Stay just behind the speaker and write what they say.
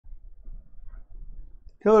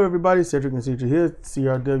Hello everybody, Cedric and Cedric here,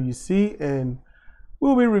 CRWC, and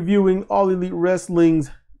we'll be reviewing All Elite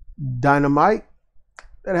Wrestling's Dynamite.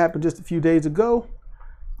 That happened just a few days ago.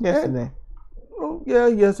 Yesterday.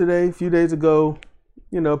 Yesterday, a few days ago.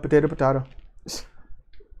 You know, potato.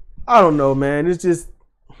 I don't know, man. It's just,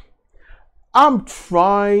 I'm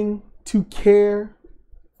trying to care.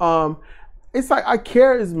 It's like I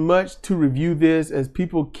care as much to review this as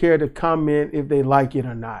people care to comment if they like it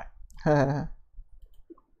or not.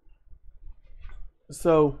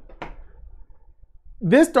 So,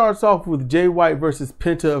 this starts off with Jay White versus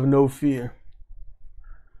Penta of No Fear.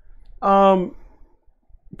 Penta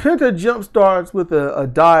jump starts with a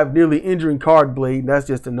dive, nearly injuring Card Blade. That's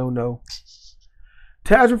just a no-no.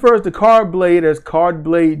 Taz refers to Card Blade as Card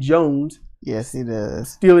Blade Jones. Yes, he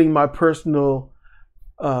does. Stealing my personal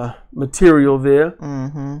material there.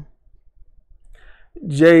 Mm-hmm.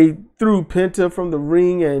 Jay threw Penta from the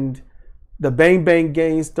ring, and the Bang Bang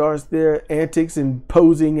Gang starts their antics and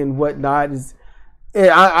posing and whatnot.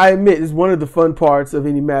 I admit, it's one of the fun parts of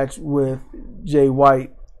any match with Jay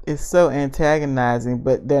White. It's so antagonizing,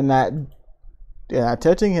 but they're not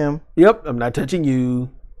touching him. Yep, I'm not touching you.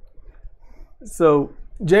 So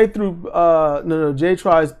Jay Jay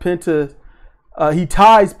tries Penta. He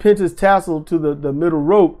ties Penta's tassel to the middle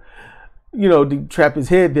rope, to trap his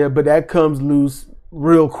head there, but that comes loose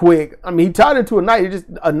real quick. I mean, he tied it to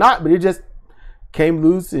a knot, but it just came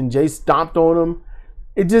loose, and Jay stomped on him.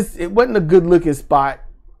 It wasn't a good looking spot.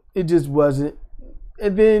 It just wasn't.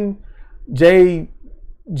 And then Jay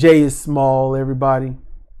is small, everybody.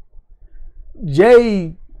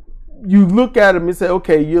 Jay, you look at him and say,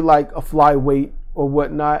 okay, you're like a flyweight or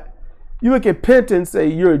whatnot. You look at Penta and say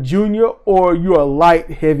you're a junior or you're a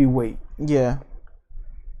light heavyweight. Yeah.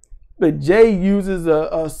 But Jay uses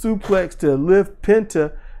a suplex to lift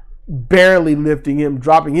Penta, barely lifting him,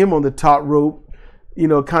 dropping him on the top rope,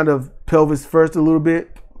 kind of pelvis first a little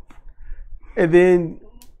bit. And then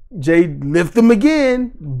Jay lifts him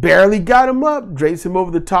again, barely got him up, drapes him over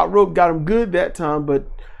the top rope, got him good that time, but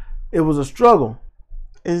it was a struggle.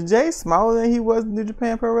 Is Jay smaller than he was in New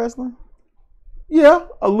Japan Pro Wrestling? Yeah,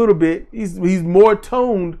 a little bit. He's more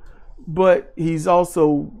toned, but he's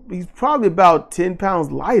probably about 10 pounds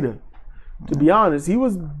lighter, to be honest. He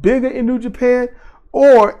was bigger in New Japan,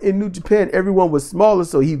 or in New Japan everyone was smaller,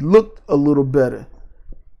 so he looked a little better.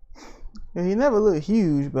 Yeah, he never looked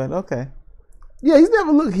huge, but okay. Yeah, he's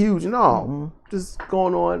never looked huge and all. Mm-hmm. Just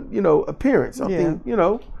going on, appearance. Damn,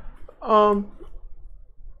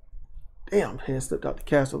 hand slipped out the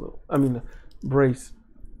cast a little. The brace.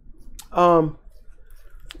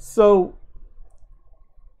 So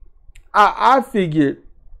I figured,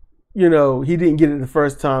 he didn't get it the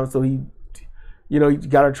first time, so he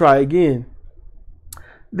got to try again.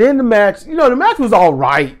 Then the match was all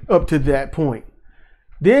right up to that point.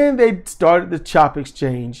 Then they started the chop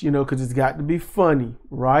exchange, because it's got to be funny,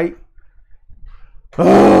 right?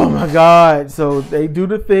 Oh my God. So they do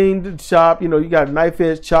the thing, the chop, you got knife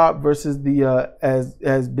edge chop versus the, as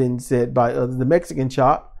has been said by others, the Mexican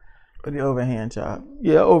chop. Or the overhand chop.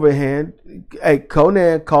 Yeah, overhand. Hey,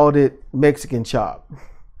 Conan called it Mexican chop.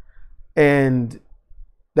 And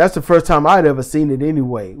that's the first time I'd ever seen it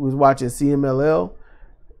anyway. Was watching CMLL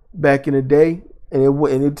back in the day.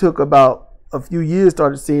 And it took about a few years,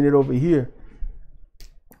 started seeing it over here.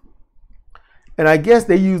 And I guess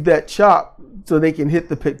they use that chop so they can hit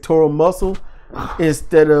the pectoral muscle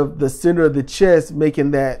instead of the center of the chest,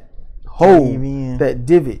 making that hole, that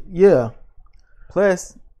divot. Yeah.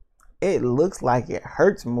 Plus, it looks like it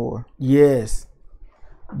hurts more. Yes.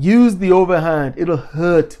 Use the overhand. It'll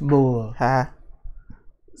hurt more.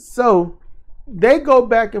 So they go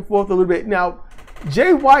back and forth a little bit. Now,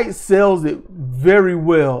 Jay White sells it very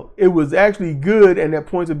well. It was actually good, and at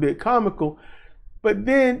points a bit comical. But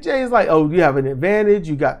then Jay's like, oh, you have an advantage.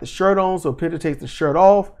 You got the shirt on, so Penta takes the shirt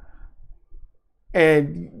off.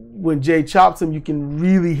 And when Jay chops him, you can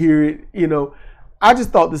really hear it. I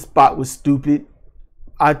just thought the spot was stupid.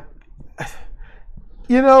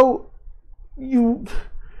 You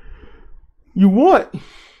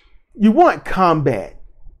want combat,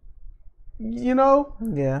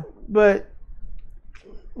 Yeah. but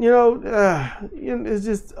it's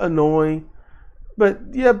just annoying. But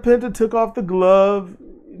yeah, Penta took off the glove,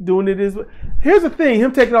 doing it his way. Here's the thing: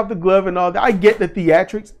 him taking off the glove and all that. I get the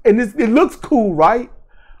theatrics, and it looks cool, right?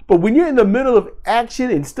 But when you're in the middle of action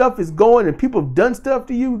and stuff is going, and people have done stuff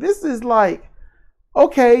to you, this is like,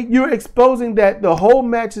 okay, you're exposing that the whole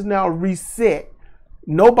match is now reset.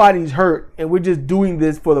 Nobody's hurt, and we're just doing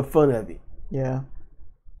this for the fun of it. Yeah.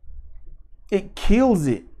 It kills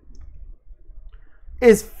it.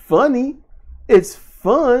 It's funny. It's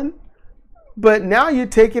fun. But now you're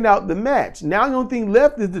taking out the match. Now the only thing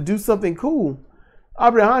left is to do something cool.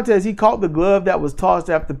 Aubrey Hontes, he caught the glove that was tossed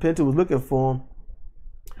after Penta was looking for him.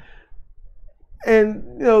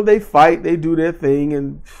 And, they fight. They do their thing.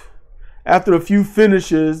 And after a few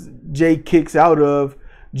finishes, Jay kicks out of.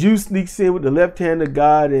 Juice sneaks in with the left hand of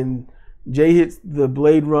God. And Jay hits the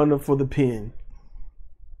Blade Runner for the pin.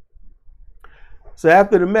 So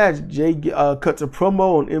after the match, Jay cuts a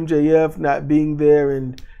promo on MJF not being there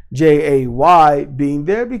and JAY being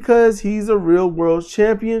there because he's a real world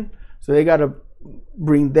champion. So they got to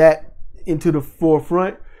bring that into the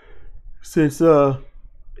forefront since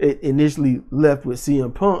it initially left with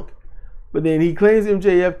CM Punk. But then he claims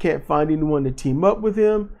MJF can't find anyone to team up with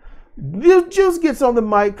him. Juice gets on the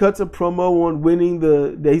mic, cuts a promo on winning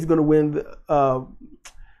that he's going to win the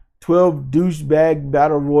 12 douchebag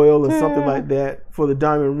battle royal or something like that for the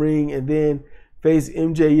Diamond Ring, and then face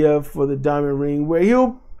MJF for the Diamond Ring, where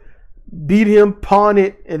he'll beat him, pawn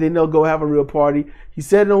it, and then they'll go have a real party. He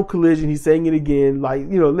said it on Collision. He's saying it again. Like,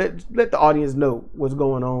 let the audience know what's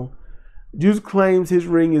going on. Juice claims his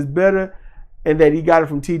ring is better and that he got it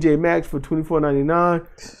from TJ Maxx for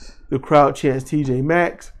 $24.99. The crowd chants TJ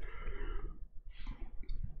Maxx.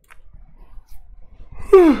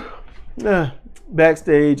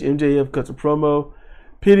 Backstage, MJF cuts a promo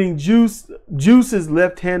pitting Juice's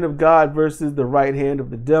left hand of God versus the right hand of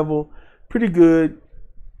the devil. Pretty good.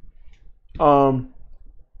 The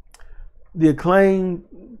Acclaim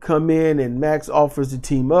come in and Max offers to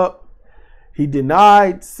team up. He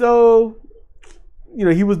denied, so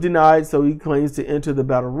he was denied, so he claims to enter the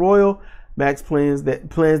Battle Royal. Max plans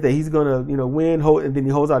that he's gonna win, and then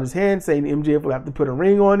he holds out his hand saying MJF will have to put a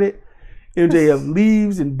ring on it. MJF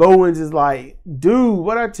leaves and Bowens is like, dude,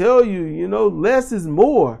 what I tell you, less is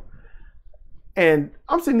more. And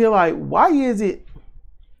I'm sitting here like, why is it,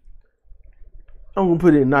 I'm going to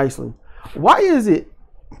put it nicely, why is it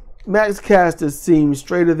Max Caster seems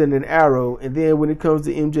straighter than an arrow, and then when it comes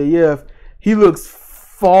to MJF, he looks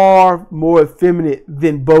far more effeminate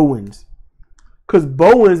than Bowens? Because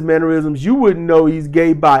Bowens' mannerisms, you wouldn't know he's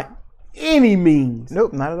gay by any means.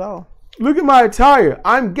 Nope, not at all. Look at my attire.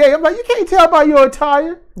 I'm gay. I'm like, you can't tell by your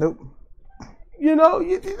attire. Nope. There's no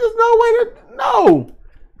way to know.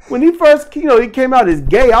 When he first, he came out as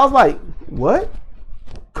gay, I was like, what?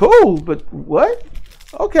 Cool, but what?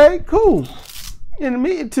 Okay, cool.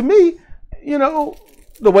 And to me,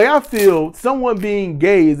 the way I feel, someone being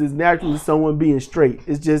gay is as natural as someone being straight.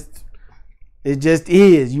 It just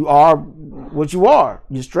is. You are what you are.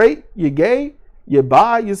 You're straight, you're gay, you're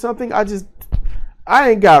bi, you're something.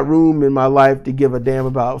 I ain't got room in my life to give a damn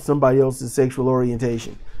about somebody else's sexual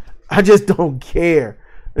orientation. I just don't care.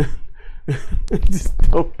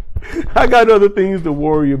 I got other things to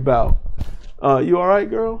worry about. You all right,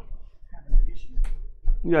 girl?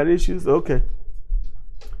 You got issues? Okay.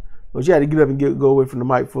 Well, you had to get up and go away from the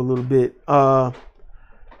mic for a little bit.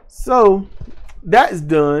 So that is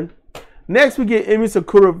done. Next, we get Emi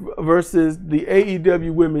Sakura versus the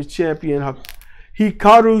AEW Women's Champion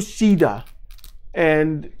Hikaru Shida.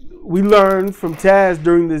 And we learned from Taz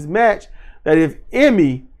during this match that if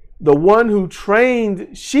Emi, the one who trained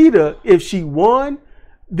Shida, if she won,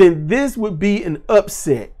 then this would be an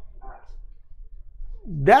upset.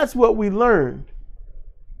 That's what we learned.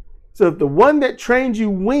 So if the one that trained you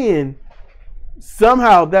win,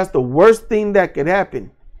 somehow that's the worst thing that could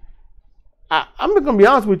happen. I'm not going to be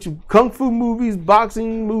honest with you. Kung Fu movies,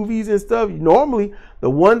 boxing movies and stuff, normally the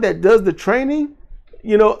one that does the training,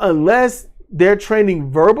 unless they're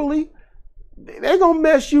training verbally, they're going to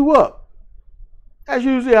mess you up. That's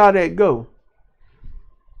usually how that go.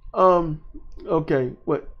 Okay,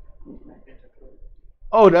 what?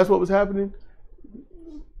 Oh, that's what was happening?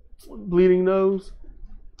 Bleeding nose?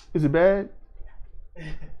 Is it bad?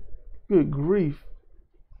 Good grief.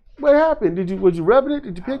 What happened? Was you rubbing it?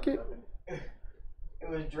 Did you pick it? It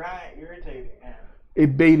was dry and irritated.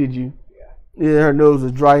 It baited you. Yeah, her nose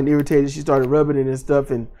was dry and irritated. She started rubbing it and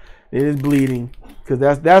stuff, and it's bleeding. Because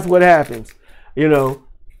that's what happens.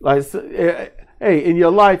 Like, hey, in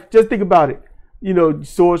your life, just think about it.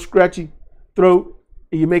 Sore, scratchy throat,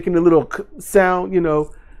 and you're making a little sound,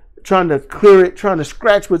 trying to clear it, trying to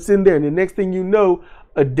scratch what's in there. And the next thing you know,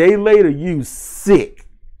 a day later, you sick.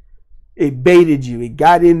 It baited you. It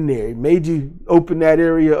got in there. It made you open that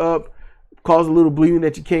area up, caused a little bleeding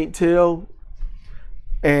that you can't tell.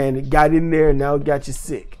 And it got in there, and now it got you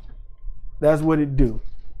sick. That's what it do.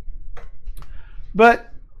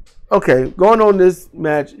 But, okay, going on this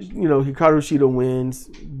match, Hikaru Shida wins.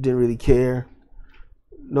 Didn't really care.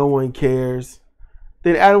 No one cares.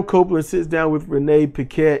 Then Adam Copeland sits down with Renee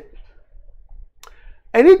Paquette.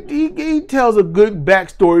 And he tells a good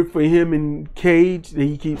backstory for him and Cage that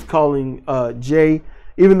he keeps calling Jay,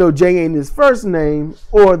 even though Jay ain't his first name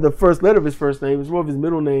or the first letter of his first name. It's more of his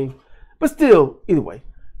middle name. But still, either way.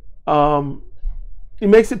 He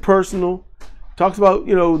makes it personal. Talks about,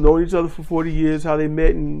 knowing each other for 40 years, how they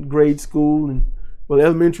met in grade school and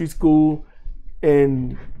elementary school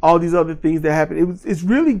and all these other things that happened. It's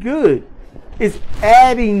really good. It's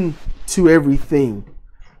adding to everything.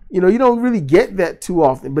 You don't really get that too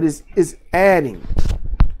often, but it's adding.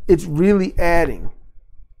 It's really adding.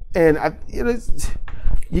 And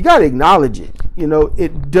you got to acknowledge it.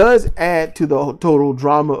 It does add to the total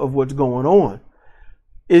drama of what's going on.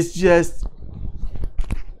 It's just,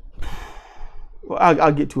 well,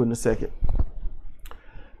 I'll get to it in a second.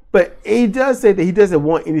 But he does say that he doesn't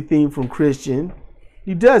want anything from Christian.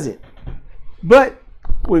 He doesn't. But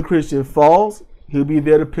when Christian falls, he'll be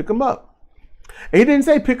there to pick him up. And he didn't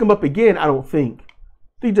say pick him up again, I don't think.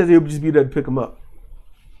 I think he'll just be there to pick him up.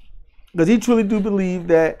 Because he truly do believe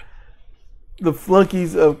that the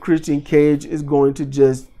flunkies of Christian Cage is going to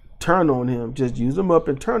just turn on him. Just use him up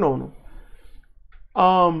and turn on him.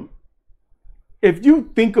 If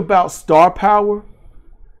you think about star power,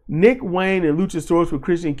 Nick Wayne and Luchasaurus with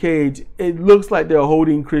Christian Cage, it looks like they're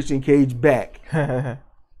holding Christian Cage back. They're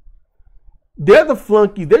the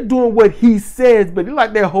flunkies. They're doing what he says, but it's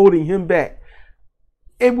like they're holding him back.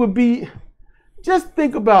 It would be, just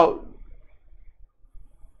think about,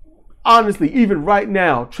 honestly, even right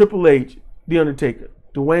now, Triple H, The Undertaker,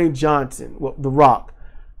 Dwayne Johnson, The Rock,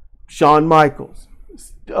 Shawn Michaels,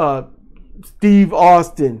 Steve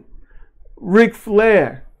Austin, Ric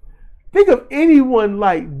Flair. Think of anyone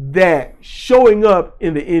like that showing up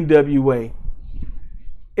in the NWA.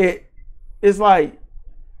 It's like,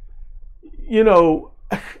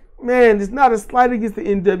 man, it's not a slight against the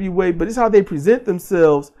NWA, but it's how they present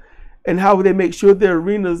themselves and how they make sure their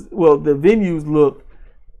arenas, the venues look.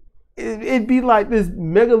 It'd be like this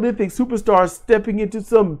megalithic superstar stepping into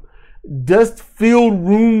some dust-filled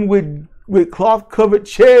room with cloth-covered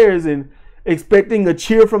chairs and expecting a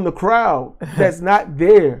cheer from the crowd that's not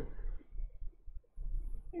there.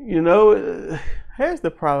 Here's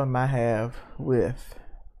the problem I have with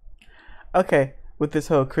this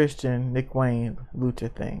whole Christian Nick Wayne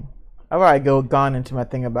Lucha thing. I've already gone into my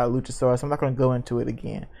thing about Luchasaurus. I'm not going to go into it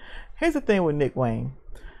again. Here's the thing with Nick Wayne.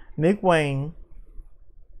 Nick Wayne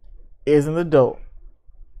is an adult.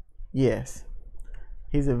 Yes.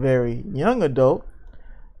 He's a very young adult,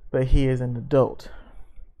 but he is an adult.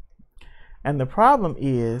 And the problem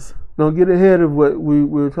is, don't get ahead of what we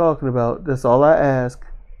were talking about. That's all I ask.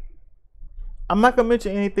 I'm not going to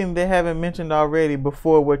mention anything they haven't mentioned already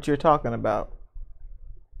before what you're talking about.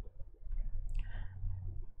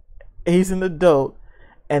 He's an adult,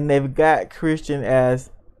 and they've got Christian as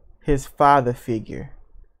his father figure.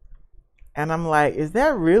 And I'm like, is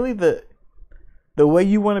that really the way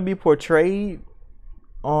you want to be portrayed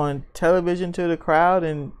on television to the crowd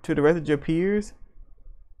and to the rest of your peers?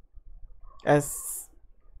 As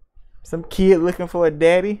some kid looking for a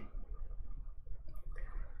daddy?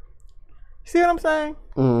 See what I'm saying?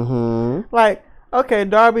 Mm-hmm. Like, okay,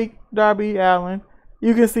 Darby Allin,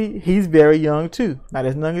 you can see he's very young too. Not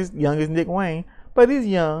as young as Nick Wayne, but he's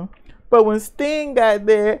young. But when Sting got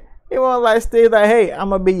there, it wasn't like Sting like, hey, I'm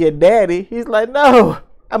gonna be your daddy. He's like, no,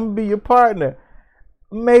 I'm gonna be your partner,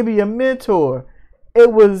 maybe a mentor.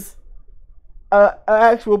 It was an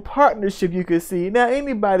actual partnership you could see. Now,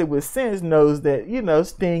 anybody with sense knows that,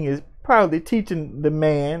 Sting is probably teaching the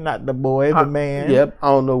man, not the boy, the man. Yep. I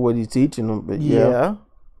don't know what he's teaching him, but yeah.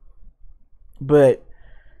 But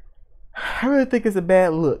I really think it's a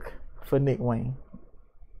bad look for Nick Wayne.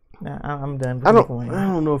 Now, I'm done with Nick Wayne. I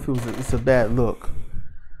don't know if it's a bad look.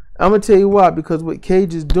 I'm going to tell you why. Because what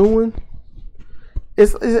Cage is doing,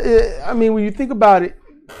 I mean, when you think about it,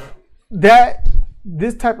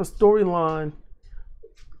 this type of storyline,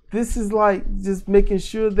 this is like just making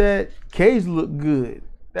sure that Cage look good.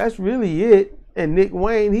 That's really it. And Nick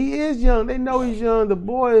Wayne, he is young. They know he's young. The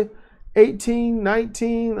boy, 18,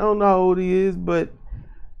 19, I don't know how old he is, but,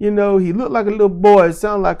 he looked like a little boy.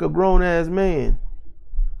 Sound like a grown-ass man.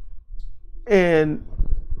 And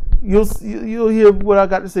you'll hear what I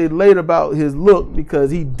got to say later about his look because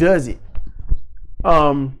he does it.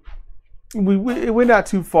 We're not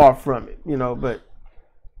too far from it, but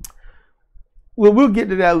we'll get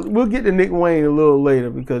to that. We'll get to Nick Wayne a little later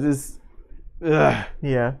because it's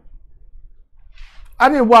yeah. I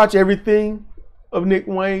didn't watch everything of Nick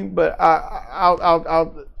Wayne, but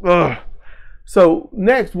I'll So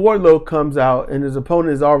next, Wardlow comes out and his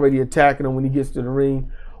opponent is already attacking him when he gets to the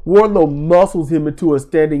ring. Wardlow muscles him into a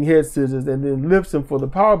standing head scissors and then lifts him for the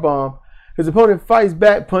powerbomb. His opponent fights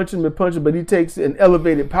back, punching him, but he takes an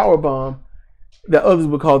elevated power bomb that others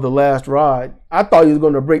would call the last ride. I thought he was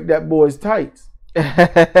going to break that boy's tights.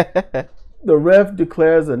 The ref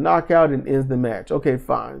declares a knockout and ends the match. Okay,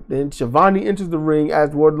 fine. Then Schiavone enters the ring,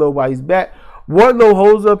 asks Wardlow why he's back. Wardlow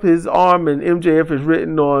holds up his arm, and MJF is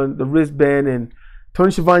written on the wristband, and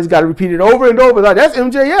Tony Schiavone's got to repeat it over and over. Like, that's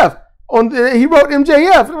MJF. He wrote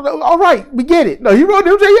MJF. All right, we get it. No, he wrote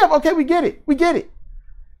MJF. Okay, we get it. We get it.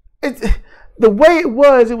 It's the way it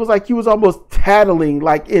was like he was almost tattling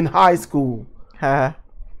like in high school. It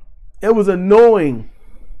was annoying.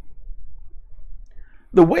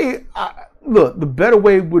 The way, the better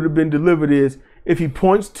way would have been delivered is if he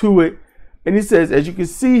points to it and he says, as you can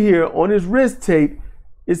see here on his wrist tape,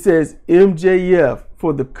 it says MJF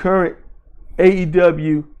for the current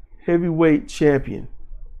AEW heavyweight champion.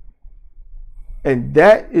 And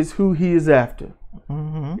that is who he is after.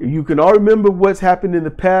 Mm-hmm. You can all remember what's happened in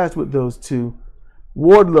the past with those two.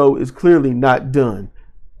 Wardlow is clearly not done.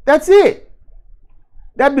 That's it.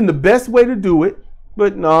 That'd been the best way to do it.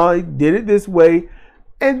 But no, he did it this way.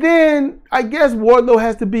 And then I guess Wardlow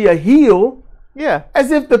has to be a heel. Yeah.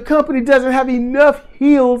 As if the company doesn't have enough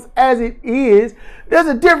heels as it is. There's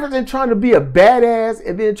a difference in trying to be a badass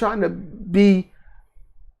and then trying to be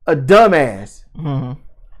a dumbass. Mm-hmm.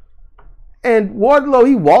 And Wardlow,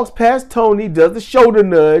 he walks past Tony, does the shoulder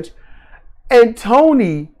nudge, and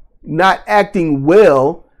Tony, not acting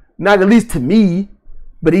well, not at least to me,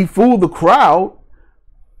 but he fooled the crowd.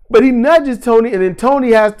 But he nudges Tony, and then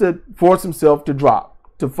Tony has to force himself to drop,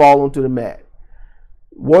 to fall onto the mat.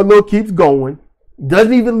 Wardlow keeps going,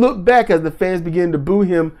 doesn't even look back as the fans begin to boo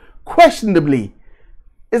him questionably.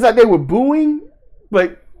 It's like they were booing,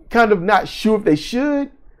 but kind of not sure if they should.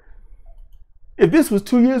 If this was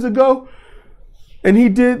 2 years ago, and he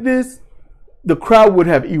did this, the crowd would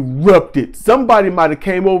have erupted. Somebody might have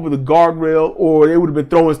came over the guardrail, or they would have been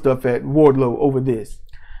throwing stuff at Wardlow over this.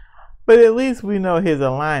 But at least we know his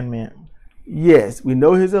alignment. Yes, we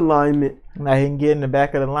know his alignment. Now he can get in the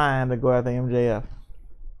back of the line to go after MJF.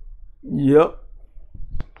 Yep.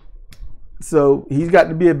 So he's got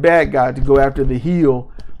to be a bad guy to go after the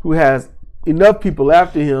heel who has enough people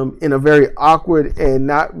after him in a very awkward and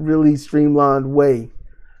not really streamlined way.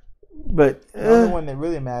 But the only one that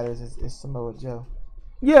really matters is Samoa Joe.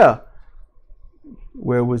 Yeah.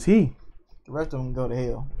 Where was he? The rest of them go to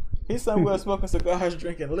hell. He's somewhere smoking cigars,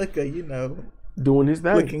 drinking liquor, doing his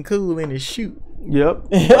thing. Looking cool in his shoot. Yep.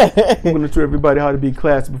 I'm going to show everybody how to be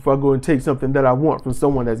classy before I go and take something that I want from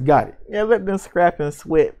someone that's got it. Yeah, let them scrap and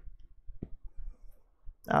sweat.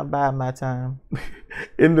 I'll buy my time.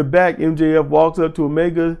 In the back, MJF walks up to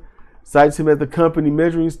Omega, cites him at the company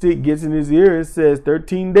measuring stick, gets in his ear and says,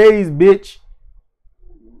 13 days, bitch.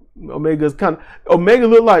 Omega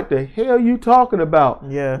looked like, the hell you talking about?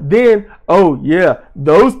 Yeah. Then, oh yeah,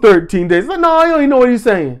 those 13 days. Like, no, I don't even know what he's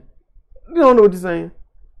saying. You don't know what he's saying.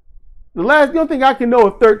 The only thing I can know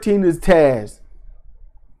of 13 is Taz.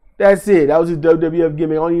 That's it. That was his WWF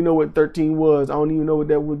gimmick. I don't even know what 13 was. I don't even know what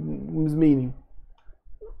that was meaning.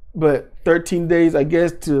 But 13 days, I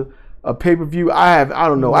guess, to a pay-per-view. I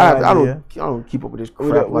don't know. I don't keep up with this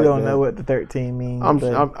crap. We don't know what the 13 means.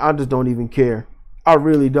 I just don't even care. I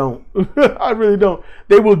really don't. I really don't.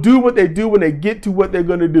 They will do what they do when they get to what they're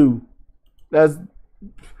gonna do.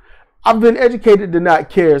 I've been educated to not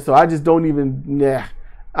care, so I just don't even.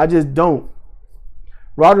 I just don't.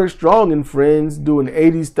 Roderick Strong and friends do an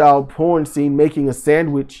 80s style porn scene making a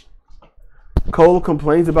sandwich. Cole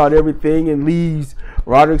complains about everything and leaves.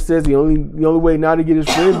 Roderick says the only way now to get his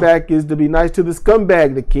friend back is to be nice to the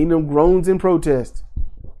scumbag. The Kingdom groans in protest.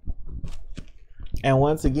 And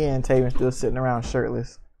once again, Taven's still sitting around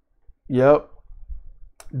shirtless. Yep.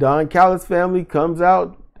 Don Callis' family comes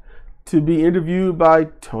out to be interviewed by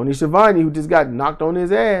Tony Schiavone, who just got knocked on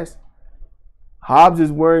his ass. Hobbs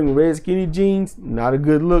is wearing red skinny jeans. Not a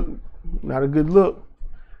good look. Not a good look.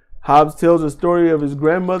 Hobbs tells a story of his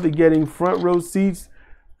grandmother getting front row seats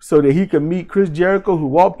so that he could meet Chris Jericho, who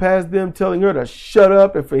walked past them telling her to shut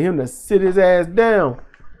up and for him to sit his ass down.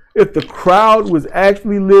 If the crowd was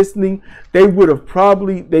actually listening, they'd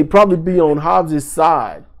probably be on Hobbs'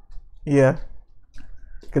 side. Yeah.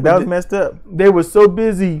 Because that was messed up. They were so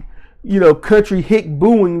busy, country hick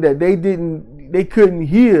booing that they couldn't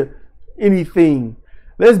hear anything.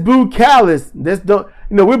 Let's boo Callis.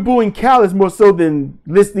 We're booing Callis more so than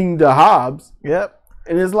listening to Hobbs. Yep.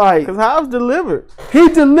 And it's like, because Hobbs delivered. He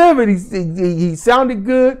delivered. He sounded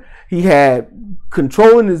good. He had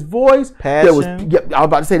control in his voice. Passion. I was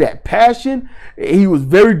about to say that. Passion. He was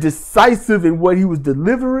very decisive in what he was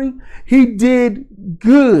delivering. He did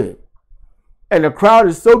good. And the crowd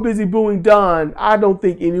is so busy booing Don, I don't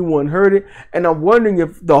think anyone heard it. And I'm wondering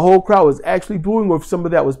if the whole crowd was actually booing or if some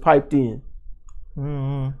of that was piped in.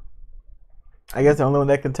 Mm-hmm. I guess the only one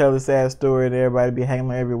that can tell the sad story and everybody be hanging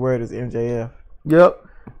on every word is MJF. Yep.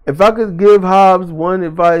 If I could give Hobbs one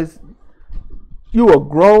advice, you a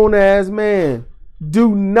grown-ass man.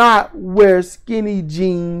 Do not wear skinny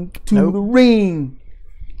jeans to the ring.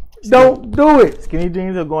 Don't do it. Skinny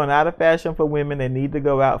jeans are going out of fashion for women. They need to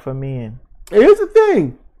go out for men. Here's the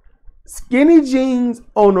thing. Skinny jeans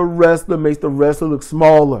on a wrestler makes the wrestler look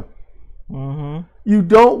smaller. Mm-hmm. You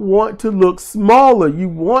don't want to look smaller. You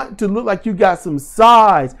want to look like you got some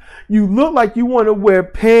size. You look like you want to wear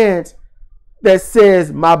pants that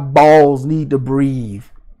says my balls need to breathe.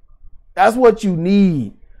 That's what you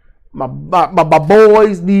need. My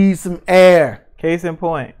boys need some air. Case in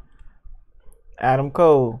point, Adam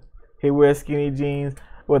Cole. He wears skinny jeans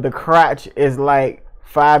where the crotch is like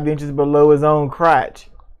 5 inches below his own crotch.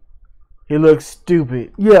 He looks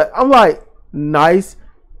stupid. Yeah, I'm like, nice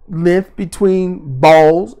length between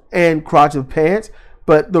balls and crotch of pants,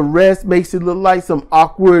 but the rest makes it look like some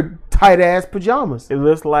awkward tight ass pajamas. It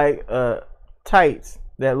looks like tights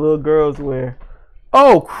that little girls wear.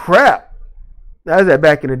 Oh crap. That's that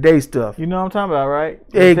back in the day stuff. You know what I'm talking about, right?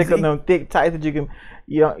 Them thick tights that you can,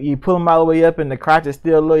 you pull them all the way up and the crotch is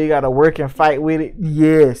still low. You got to work and fight with it.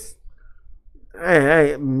 Yes.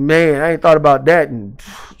 I ain't thought about that in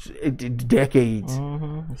decades.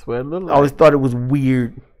 Mm-hmm. That's what it looked like. I always thought it was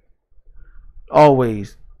weird.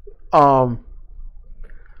 Always. So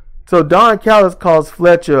Don Callis calls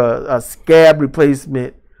Fletcher a scab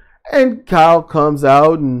replacement, and Kyle comes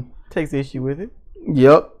out and takes issue with it.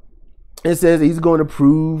 Yep. It says he's going to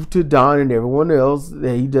prove to Don and everyone else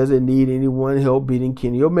that he doesn't need anyone help beating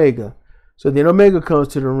Kenny Omega. So then Omega comes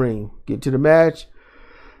to the ring. Get to the match.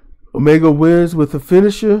 Omega wins with a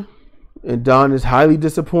finisher, and Don is highly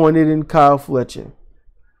disappointed in Kyle Fletcher.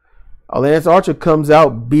 Lance Archer comes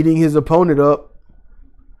out beating his opponent up.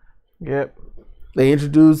 Yep. They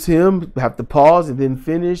introduce him, have to pause and then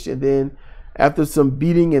finish, and then after some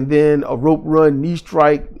beating and then a rope run knee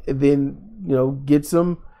strike, and then gets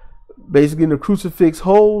him basically in the crucifix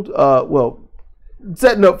hold.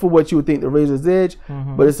 Setting up for what you would think the Razor's Edge,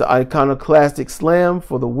 but it's an iconoclastic slam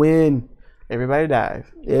for the win. Everybody dies.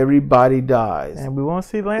 Everybody dies. And we won't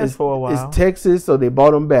see Lance for a while. It's Texas, so they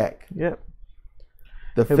brought him back. Yep.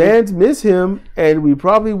 The fans miss him, and we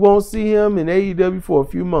probably won't see him in AEW for a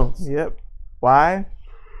few months. Yep. Why?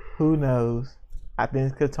 Who knows? I think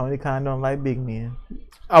it's because Tony Khan don't like big men.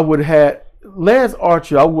 I would have had Lance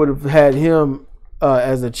Archer. I would have had him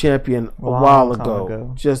as a champion a while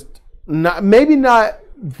ago. Just maybe not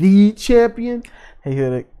the champion.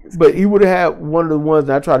 But he would have had one of the ones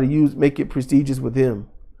that I try to use, make it prestigious with him.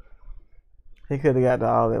 He could have got the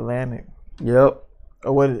All Atlantic. Yep.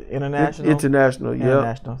 Or what is it? International? International, yep.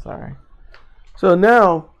 International, sorry. So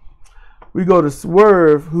now we go to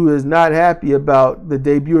Swerve, who is not happy about the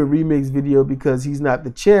debut and remix video because he's not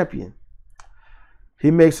the champion.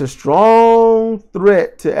 He makes a strong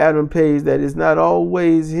threat to Adam Page that it's not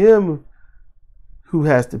always him who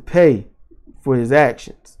has to pay for his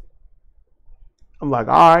actions. I'm like,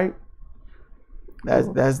 all right,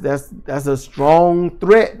 that's a strong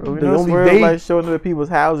threat. Well, we know Swerve like showing up at people's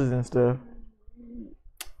houses and stuff.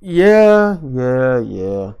 Yeah.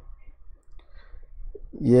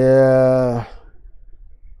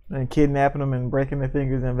 And kidnapping them and breaking their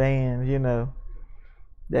fingers in vans,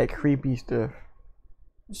 that creepy stuff.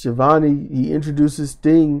 Shivani, he introduces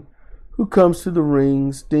Sting, who comes to the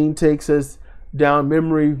ring. Sting takes us down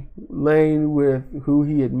memory lane with who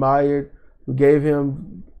he admired, who gave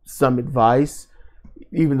him some advice,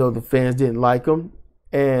 even though the fans didn't like him,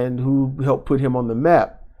 and who helped put him on the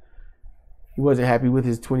map. He wasn't happy with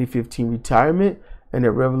his 2015 retirement, and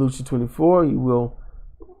at Revolution 24, he will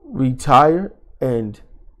retire. And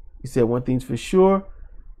he said one thing's for sure,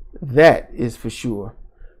 that is for sure.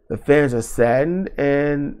 The fans are saddened,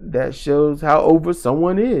 and that shows how over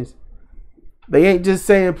someone is. They ain't just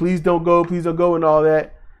saying, please don't go, and all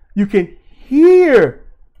that. You can hear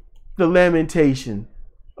the lamentation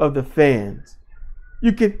of the fans.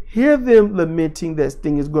 You can hear them lamenting that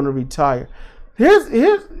Sting is going to retire. Here's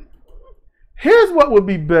what would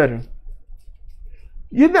be better.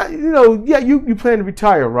 You're not, you plan to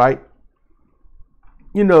retire, right?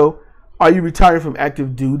 Are you retiring from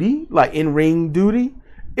active duty, like in-ring duty?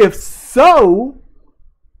 If so,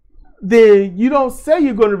 then you don't say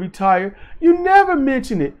you're going to retire. You never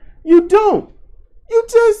mention it. You don't. You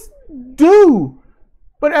just do.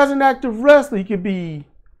 But as an active wrestler, you could be,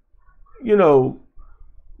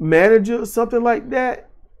 manager or something like that.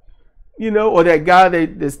 or that guy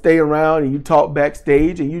that stay around and you talk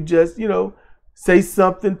backstage and you just, say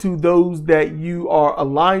something to those that you are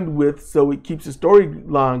aligned with so it keeps the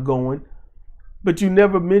storyline going. But you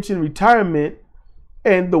never mention retirement.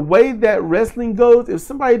 And the way that wrestling goes, if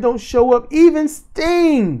somebody don't show up, even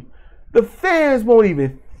Sting, the fans won't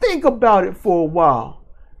even think about it for a while.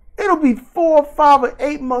 It'll be 4, 5, or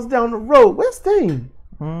 8 months down the road. Where's Sting?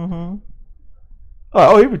 Mm-hmm.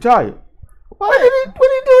 Oh, he retired. When did he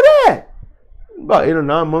do that? About 8 or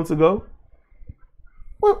 9 months ago.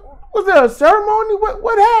 What was there a ceremony?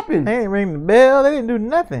 What happened? They didn't ring the bell. They didn't do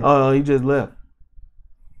nothing. Oh, he just left.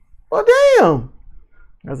 Well, damn.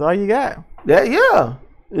 That's all you got. Yeah,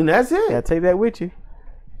 and that's it. Yeah, take that with you.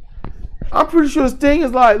 I'm pretty sure Sting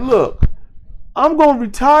is like, look, I'm gonna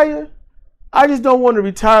retire. I just don't want to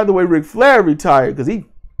retire the way Ric Flair retired because he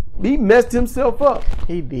messed himself up.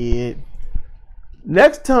 He did.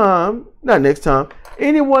 Not next time.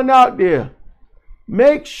 Anyone out there,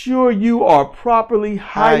 make sure you are properly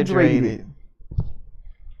hydrated.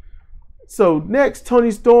 So next, Toni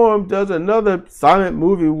Storm does another silent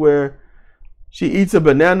movie where she eats a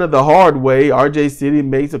banana the hard way. RJ City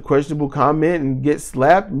makes a questionable comment and gets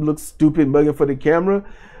slapped and looks stupid mugging for the camera.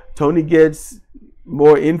 Tony gets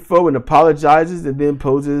more info and apologizes and then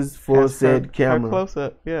poses for said camera. Her close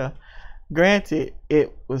up, yeah. Granted,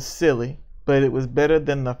 it was silly, but it was better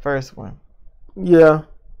than the first one. Yeah.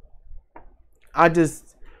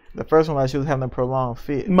 The first one, she was having a prolonged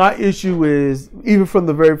fit. My issue is, even from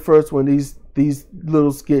the very first one, these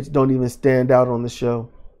little skits don't even stand out on the show.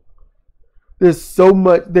 There's so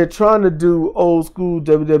much. They're trying to do old school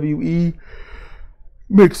WWE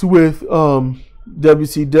mixed with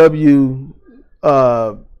WCW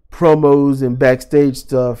promos and backstage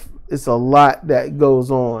stuff. It's a lot that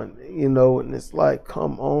goes on, and it's like,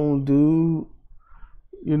 come on, dude.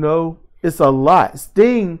 It's a lot.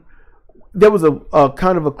 Sting, there was a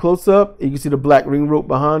kind of a close up. You can see the black ring rope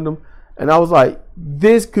behind him. And I was like,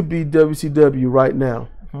 this could be WCW right now.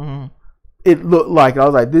 Mm-hmm. It looked like, I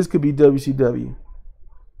was like, this could be WCW.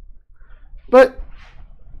 But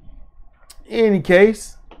in any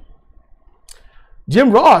case,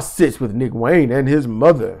 Jim Ross sits with Nick Wayne and his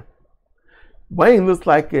mother. Wayne looks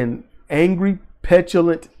like an angry,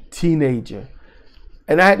 petulant teenager.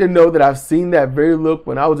 And I had to know that I've seen that very look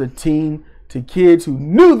when I was a teen to kids who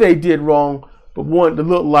knew they did wrong but wanted to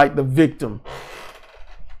look like the victim.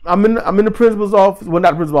 I'm in the principal's office. Well,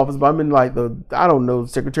 not the principal's office, but I'm in like the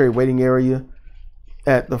secretary waiting area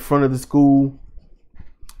at the front of the school.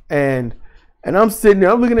 And I'm sitting there,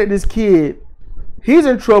 I'm looking at this kid. He's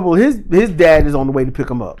in trouble. His dad is on the way to pick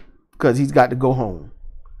him up because he's got to go home.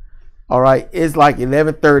 All right. It's like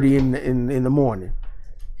 11:30 in the morning.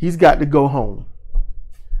 He's got to go home.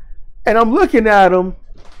 And I'm looking at him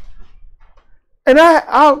and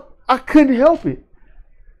I couldn't help it.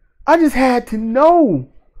 I just had to know.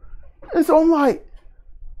 And so I'm like,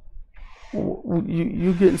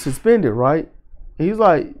 you getting suspended, right? And he's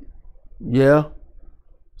like, yeah.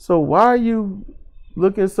 So why are you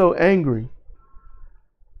looking so angry?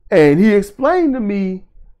 And he explained to me,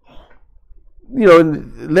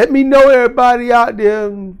 let me know, everybody out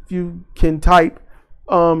there, if you can type,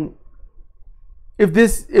 if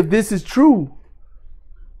this is true.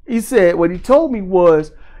 He said, what he told me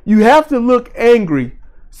was, you have to look angry.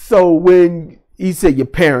 So when he said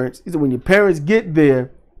when your parents get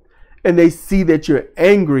there and they see that you're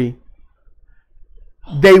angry,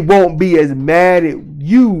 they won't be as mad at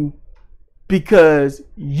you because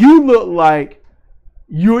you look like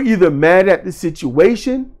you're either mad at the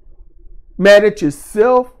situation, mad at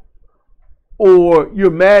yourself, or you're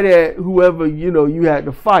mad at whoever, you had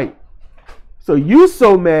to fight. So you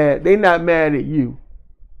so mad, they not mad at you.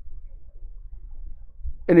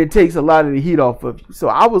 And it takes a lot of the heat off of you. So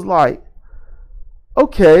I was like,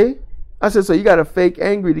 okay. I said, so you got to fake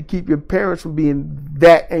angry to keep your parents from being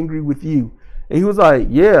that angry with you. And he was like,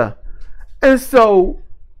 yeah. And so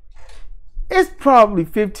it's probably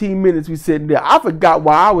 15 minutes we sitting there. I forgot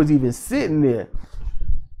why I was even sitting there.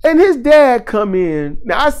 And his dad come in.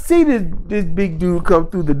 Now I see this big dude come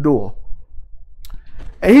through the door.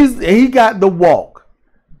 And he got the walk.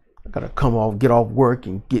 I got to come off, get off work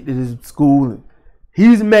and get to this school. And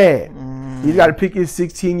he's mad. He's got to pick his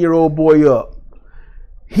 16-year-old boy up.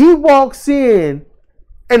 He walks in,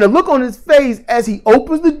 and the look on his face as he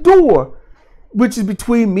opens the door, which is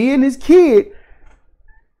between me and his kid,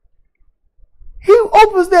 he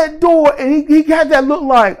opens that door and he got that look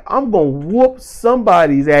like, I'm going to whoop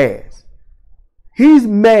somebody's ass. He's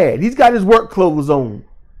mad. He's got his work clothes on.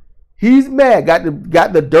 He's mad. Got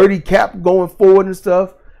the dirty cap going forward and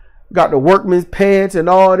stuff. Got the workman's pants and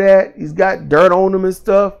all that. He's got dirt on him and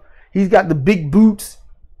stuff. He's got the big boots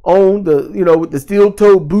on, with the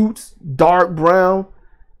steel-toed boots, dark brown,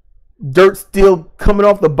 dirt still coming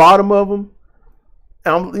off the bottom of them.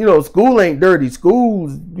 School ain't dirty.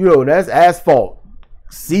 School's, that's asphalt,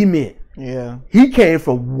 cement. Yeah. He came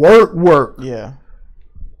from work. Yeah.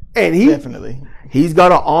 And definitely. He's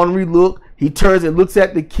got an ornery look. He turns and looks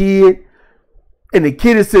at the kid, and the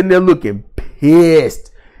kid is sitting there looking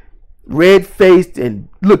pissed, red-faced, and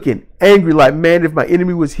looking angry. Like, man, if my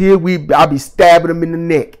enemy was here, I'd be stabbing him in the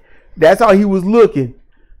neck. That's how he was looking.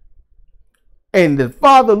 And the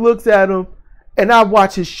father looks at him, and I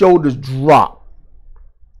watch his shoulders drop.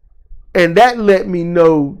 And that let me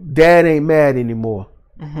know Dad ain't mad anymore.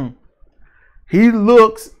 Mm-hmm. He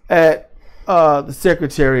looks at the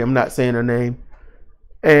secretary, I'm not saying her name,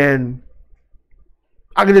 and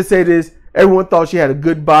I can just say this: everyone thought she had a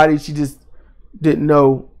good body. She just didn't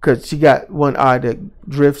know, because she got one eye that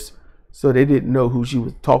drifts, so they didn't know who she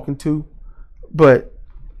was talking to. But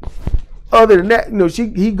other than that,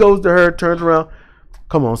 he goes to her, turns around,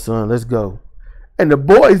 come on, son, let's go. And the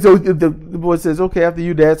boy says, okay, after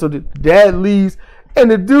you, Dad. So the dad leaves,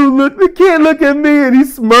 and the kid look at me, and he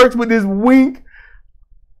smirks with this wink.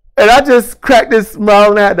 And I just cracked this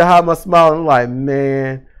smile, and I had to hide my smile. I'm like,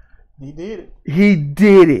 man, he did it. He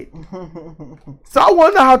did it. So I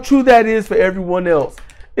wonder how true that is for everyone else.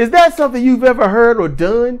 Is that something you've ever heard or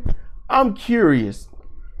done? I'm curious.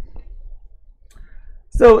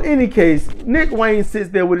 So in any case, Nick Wayne sits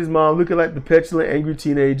there with his mom, looking like the petulant, angry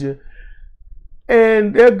teenager.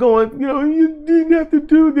 And they're going, you didn't have to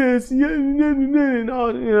do this.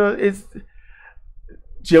 It's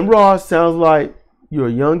Jim Ross sounds like you're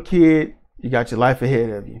a young kid. You got your life ahead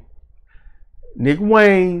of you. Nick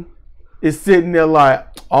Wayne is sitting there like,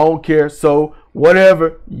 I don't care. So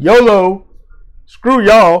whatever. YOLO. Screw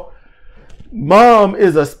y'all. Mom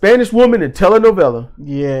is a Spanish woman in telenovela.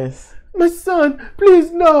 Yes. My son,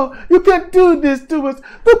 please no. You can't do this to us.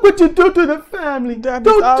 Look what you do to the family. Daddy's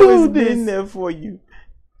don't do this. Been there for you.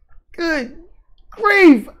 Good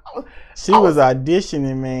grief. She was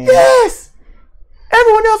auditioning, man. Yes.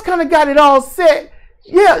 Everyone else kind of got it all set.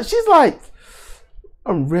 Yeah, she's like,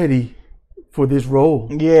 I'm ready for this role.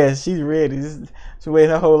 Yeah, she's ready. She's waiting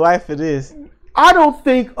her whole life for this. I don't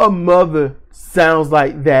think a mother sounds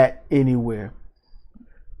like that anywhere.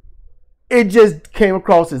 It just came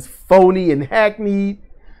across as phony and hackneyed.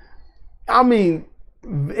 I mean,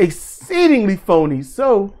 exceedingly phony.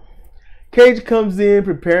 So, Cage comes in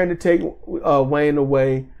preparing to take Wayne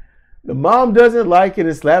away. The mom doesn't like it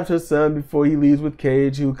and slaps her son before he leaves with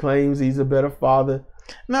Cage, who claims he's a better father.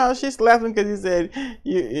 No, she slapped him because he said,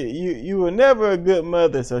 you were never a good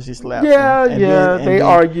mother, so she slapped him. Yeah, they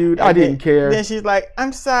argued. I didn't care. Then she's like,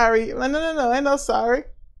 I'm sorry. No, ain't no sorry.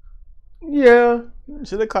 Yeah.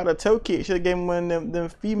 Should have caught a toe kick. Should have given him one of them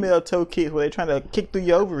female toe kicks where they trying to kick through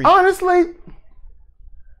your ovaries.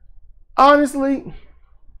 Honestly,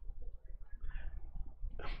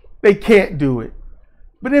 they can't do it.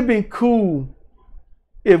 But it'd been cool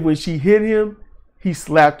if when she hit him, he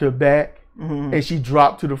slapped her back. Mm-hmm. And she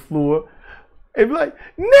dropped to the floor and be like,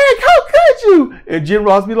 Nick, how could you? And Jim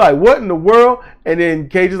Ross be like, what in the world? And then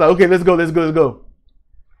Cage is like, okay, let's go.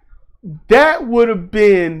 That would have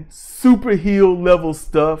been super heel level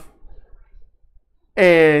stuff.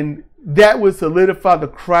 And that would solidify the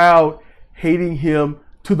crowd hating him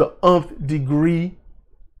to the nth degree.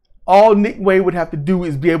 All Nick Wayne would have to do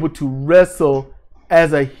is be able to wrestle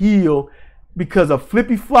as a heel, because a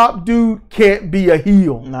flippy flop dude can't be a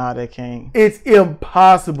heel. Nah, they can't. It's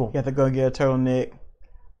impossible. You have to go get a turtleneck,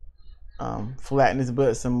 flatten his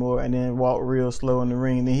butt some more, and then walk real slow in the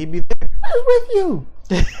ring. Then he'd be there. What's with you?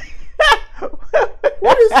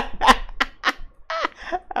 What is?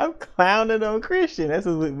 I'm clowning on Christian. That's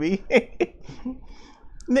what's with me.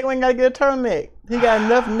 Nick Wayne gotta get a turtleneck. He got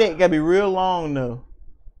enough neck. Gotta be real long though.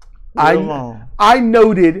 I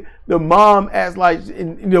noted the mom as like,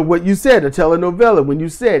 what you said, a telenovela when you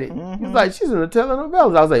said it. Mm-hmm. It's like, she's in a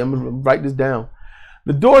telenovela. I was like, I'm going to write this down.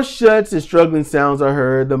 The door shuts and struggling sounds are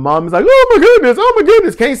heard. The mom is like, oh my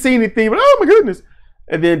goodness. Can't see anything, but oh my goodness.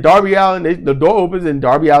 And then Darby Allin, the door opens and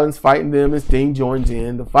Darby Allin's fighting them and Sting joins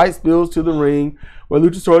in. The fight spills to the ring where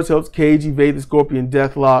Luchasaurus helps Cage evade the Scorpion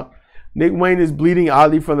Deathlock. Nick Wayne is bleeding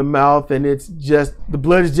oddly from the mouth, and it's just, the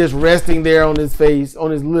blood is just resting there on his face,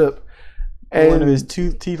 on his lip. And one of his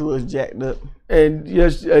teeth was jacked up. And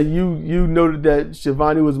yes, you noted that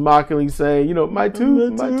Shivani was mockingly saying, my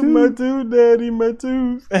tooth, daddy, my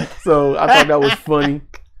tooth. So I thought that was funny.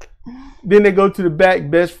 Then they go to the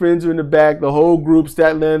back. Best friends are in the back. The whole group,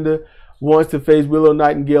 Statlander, wants to face Willow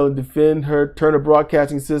Nightingale and defend her Turner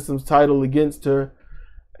Broadcasting System's title against her.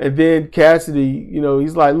 And then Cassidy,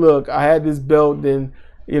 he's like, look, I had this belt, then,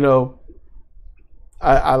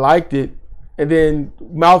 I liked it. And then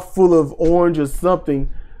mouthful of orange or something,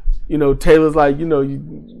 Taylor's like, you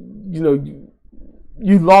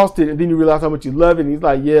lost it, and then you realize how much you love it. And he's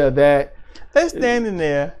like, yeah, that. They're standing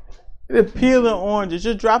there, they're peeling oranges,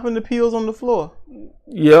 just dropping the peels on the floor.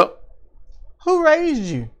 Yep. Who raised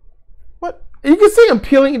you? What? You can see him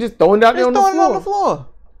peeling and just throwing it out there on the floor. On the floor.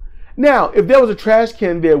 Now, if there was a trash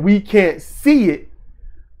can there, we can't see it.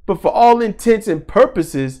 But for all intents and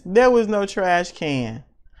purposes, there was no trash can.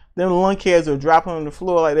 Them lawn kids were dropping on the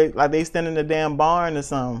floor like they stand in the damn barn or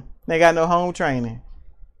something. They got no home training.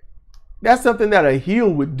 That's something that a heel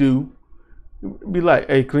would do. Be like,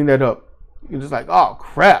 hey, clean that up. You're just like, oh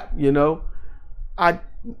crap,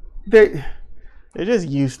 they're just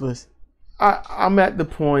useless. I'm at the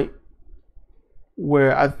point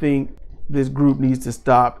where I think this group needs to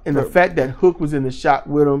stop, and the fact that Hook was in the shot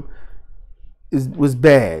with him was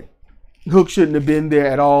bad. Hook shouldn't have been there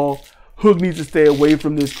at all. Hook needs to stay away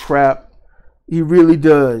from this crap. He really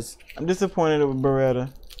does. I'm disappointed with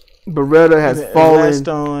Beretta. Beretta has fallen. Latched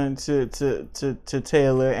on to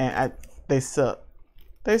Taylor, and they suck.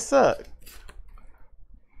 They suck.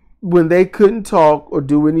 When they couldn't talk or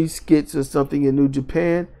do any skits or something in New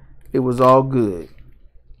Japan, it was all good.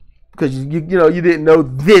 Because you didn't know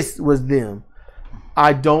this was them.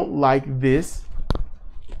 I don't like this.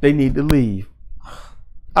 They need to leave.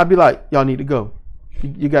 I'd be like, y'all need to go.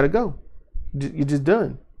 You got to go. You're just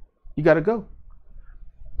done. You got to go.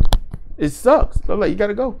 It sucks. I'm like, you got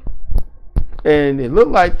to go. And it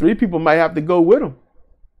looked like 3 people might have to go with them.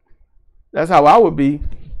 That's how I would be.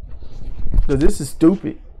 Because this is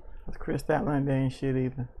stupid. Chris Statlander ain't shit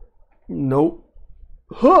either. Nope.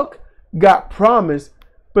 Hook got promise,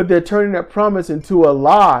 but they're turning that promise into a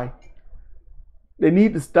lie. They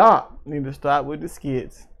need to stop. Need to stop with the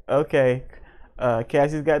skits. Okay.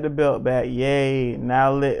 Cassie's got the belt back. Yay.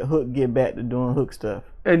 Now let Hook get back to doing Hook stuff.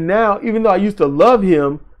 And now, even though I used to love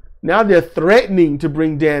him, now they're threatening to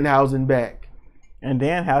bring Danhausen back. And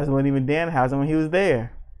Danhausen wasn't even Danhausen when he was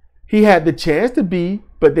there. He had the chance to be,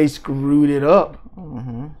 but they screwed it up.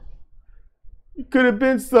 Mm-hmm. It could have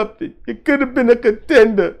been something. It could have been a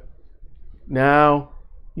contender. Now,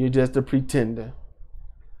 you're just a pretender.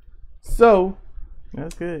 So,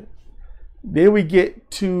 that's good. Then we get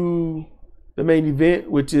to the main event,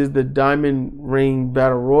 which is the Diamond Ring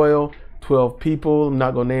Battle Royal. 12 people. I'm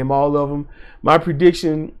not going to name all of them. My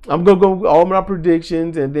prediction, I'm going to go all my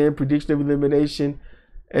predictions, and then prediction of elimination,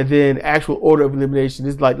 and then actual order of elimination.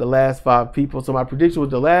 This is like the last 5 people. So my prediction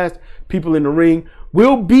was the last people in the ring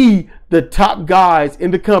will be the top guys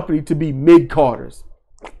in the company to be mid-carders.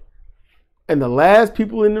 And the last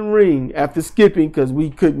people in the ring, after skipping, because we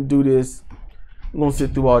couldn't do this, I'm going to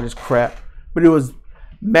sit through all this crap, but it was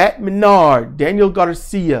Matt Menard, Daniel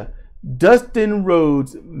Garcia, Dustin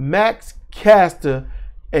Rhodes, Max Caster,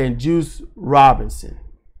 and Juice Robinson,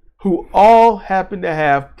 who all happened to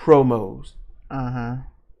have promos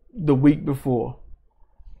the week before.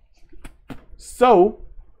 So,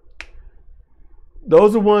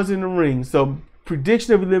 those are ones in the ring. So,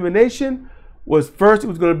 prediction of elimination was first it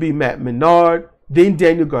was going to be Matt Menard, then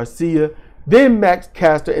Daniel Garcia, then Max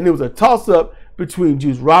Caster, and it was a toss-up between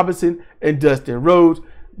Juice Robinson and Dustin Rhodes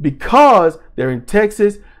because they're in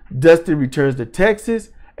Texas. Dustin returns to Texas,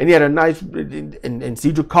 and he had a nice, and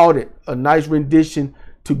Cedric called it a nice rendition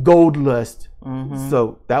to Gold Lust.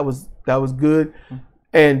 So that was good.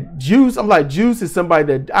 And Juice, I'm like, Juice is somebody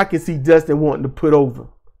that I can see Dustin wanting to put over.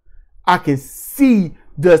 I can see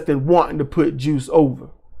Dustin wanting to put Juice over.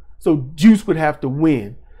 So Juice would have to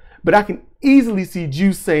win. But I can easily see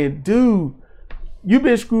Juice saying, dude, you've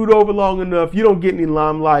been screwed over long enough. You don't get any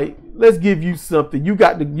limelight. Let's give you something. You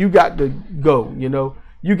got to go,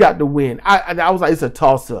 You got to win. I was like, it's a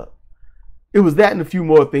toss-up. It was that and a few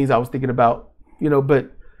more things I was thinking about,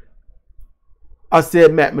 but I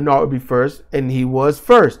said Matt Menard would be first, and he was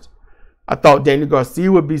first. I thought Daniel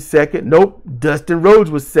Garcia would be second. Nope, Dustin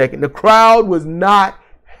Rhodes was second. The crowd was not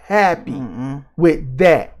happy with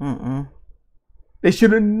that. They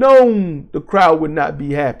should have known the crowd would not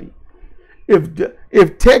be happy.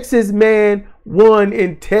 If Texas man won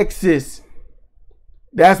in Texas,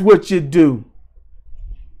 that's what you do.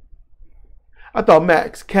 I thought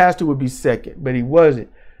Max Caster would be second, but he wasn't.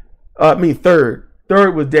 Third.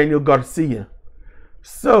 Third was Daniel Garcia.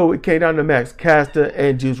 So it came down to Max Caster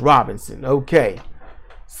and Juice Robinson. Okay.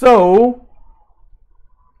 So.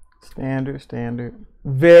 Standard.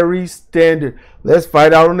 Very standard. Let's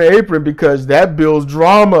fight out on the apron because that builds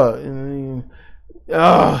drama.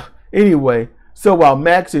 Anyway, so while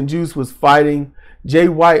Max and Juice was fighting, Jay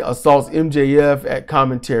White assaults MJF at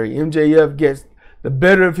commentary. MJF gets the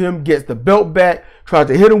better of him, gets the belt back, tries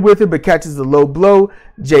to hit him with it, but catches a low blow.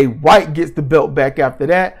 Jay White gets the belt back after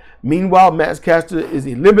that. Meanwhile, Max Caster is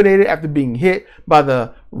eliminated after being hit by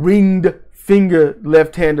the ringed finger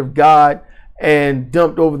left hand of God and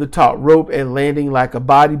dumped over the top rope and landing like a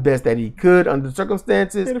body best that he could under the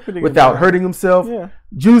circumstances without hurting himself. Yeah.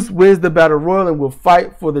 Juice wins the Battle Royal and will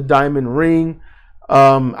fight for the Diamond Ring.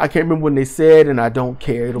 I can't remember when they said, and I don't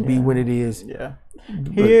care. It'll be when it is. Yeah.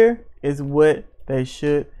 Here is what they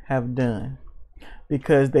should have done.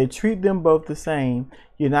 Because they treat them both the same.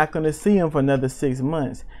 You're not going to see them for another 6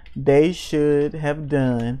 months. They should have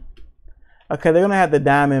done. Okay, they're going to have the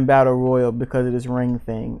Diamond Battle Royal because of this ring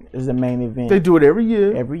thing. It's the main event. They do it every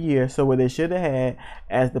year. Every year. So what they should have had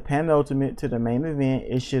as the penultimate to the main event,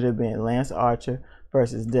 it should have been Lance Archer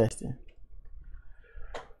versus Dustin.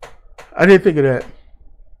 I didn't think of that.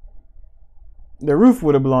 The roof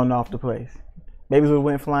would have blown off the place. Babies would have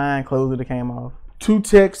went flying, clothes would have came off. 2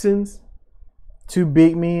 Texans. 2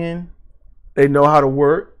 big men. They know how to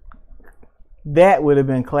work. That would have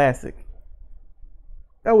been classic.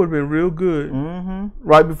 That would have been real good.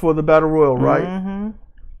 Right before the Battle Royal, right?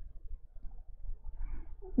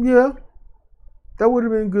 Yeah. That would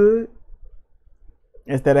have been good.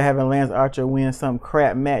 Instead of having Lance Archer win some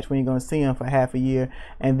crap match when you're going to see him for half a year,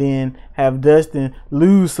 and then have Dustin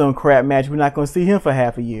lose some crap match, we're not going to see him for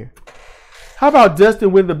half a year. How about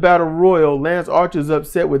Dustin win the Battle Royal? Lance Archer's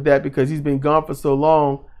upset with that because he's been gone for so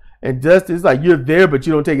long. And Dustin's like, you're there, but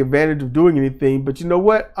you don't take advantage of doing anything. But you know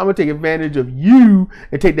what? I'm going to take advantage of you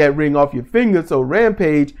and take that ring off your finger. So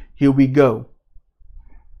Rampage, here we go.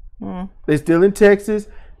 They're still in Texas.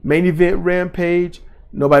 Main event Rampage.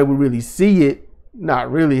 Nobody would really see it.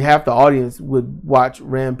 Not really. Half the audience would watch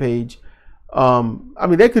Rampage. I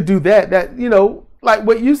mean, they could do that. That, you know, like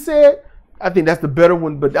what you said, I think that's the better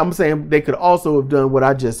one. But I'm saying they could also have done what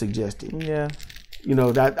I just suggested. Yeah. You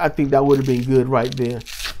know, that I think that would have been good right there.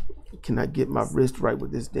 Can I get my wrist right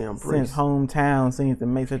with this damn brace? Since hometown seems to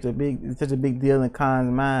make such a big deal in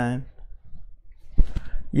Khan's mind.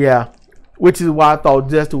 Yeah, which is why I thought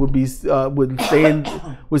Dustin would be would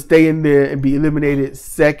stay in there and be eliminated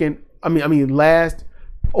second. I mean last,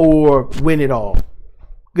 or win it all,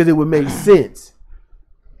 because it would make sense.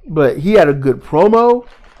 But he had a good promo.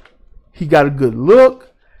 He got a good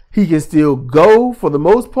look. He can still go for the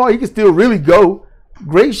most part. He can still really go.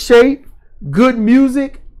 Great shape. Good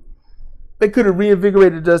music. They could have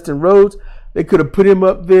reinvigorated Dustin Rhodes. They could have put him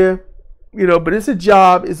up there, you know, but it's a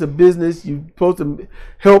job. It's a business. You're supposed to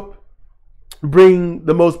help bring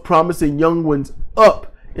the most promising young ones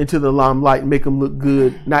up into the limelight and make them look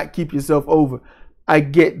good, not keep yourself over. I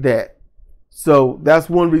get that. So that's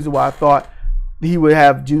one reason why I thought he would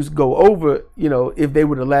have Juice go over, you know, if they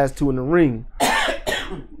were the last 2 in the ring.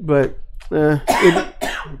 But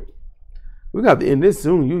we got to end this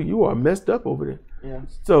soon. You are messed up over there. Yeah.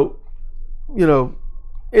 So, you know,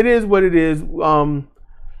 it is what it is.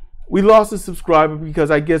 We lost a subscriber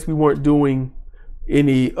because I guess we weren't doing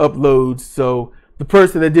any uploads. So the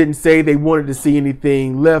person that didn't say they wanted to see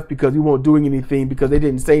anything left because we weren't doing anything because they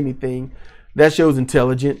didn't say anything. That shows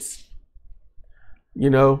intelligence. You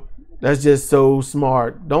know, that's just so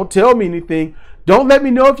smart. Don't tell me anything. Don't let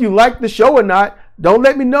me know if you like the show or not. Don't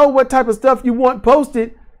let me know what type of stuff you want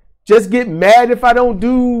posted. Just get mad if I don't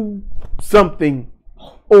do something.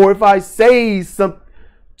 Or if I say something,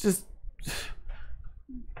 just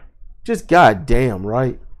goddamn,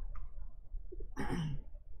 right?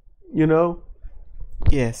 You know?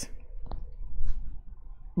 Yes.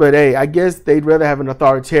 But hey, I guess they'd rather have an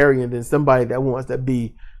authoritarian than somebody that wants to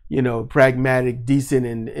be, you know, pragmatic, decent,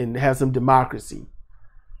 and have some democracy.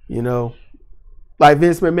 You know? Like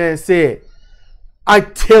Vince McMahon said, I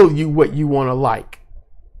tell you what you want to like.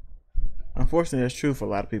 Unfortunately, that's true for a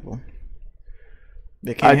lot of people.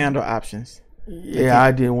 They can't handle options. Yeah,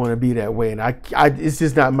 I didn't want to be that way, and I it's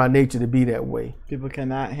just not my nature to be that way. People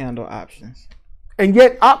cannot handle options. And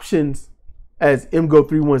yet options, as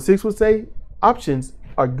MGO316 would say, options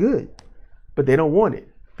are good, but they don't want it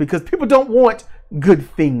because people don't want good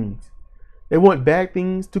things. They want bad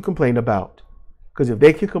things to complain about. Because if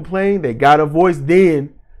they can complain, they got a voice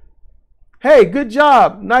then. Hey, good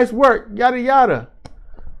job, nice work, yada yada.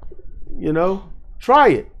 You know, try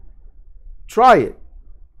it. Try it.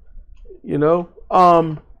 You know,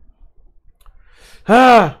 I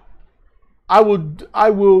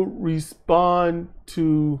will respond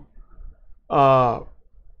to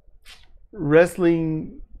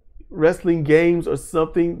wrestling games or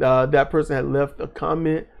something. That person had left a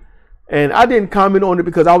comment, and I didn't comment on it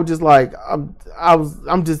because I was just like,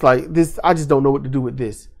 I'm just like this. I just don't know what to do with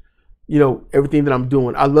this. you know, everything that I'm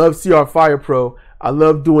doing. I love CR Fire Pro. I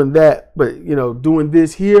love doing that. But, you know, doing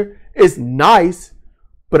this here, it's nice,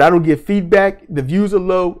 but I don't get feedback. The views are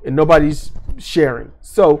low and nobody's sharing.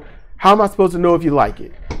 So how am I supposed to know if you like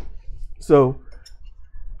it? So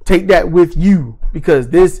take that with you, because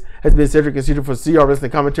this has been Cedric and Cedric for CR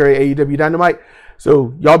Wrestling Commentary, AEW Dynamite.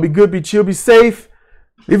 So y'all be good, be chill, be safe.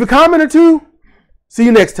 Leave a comment or two. See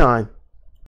you next time.